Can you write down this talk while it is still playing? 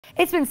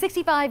It's been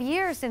 65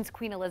 years since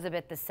Queen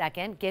Elizabeth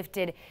II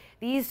gifted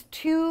these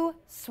two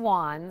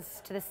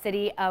swans to the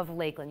city of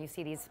Lakeland. You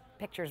see these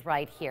pictures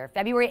right here.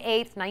 February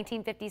 8th,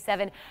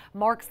 1957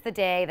 marks the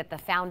day that the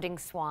founding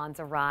swans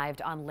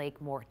arrived on Lake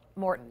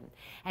Morton.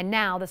 And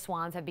now the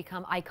swans have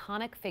become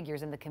iconic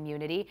figures in the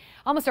community.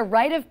 Almost a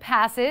rite of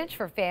passage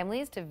for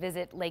families to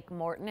visit Lake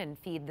Morton and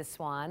feed the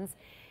swans.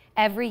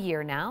 Every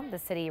year now, the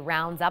city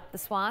rounds up the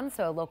swans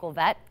so a local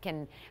vet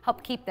can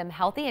help keep them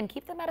healthy and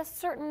keep them at a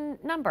certain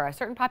number, a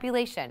certain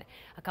population.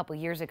 A couple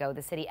years ago,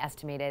 the city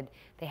estimated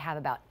they have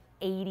about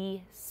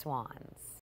 80 swans.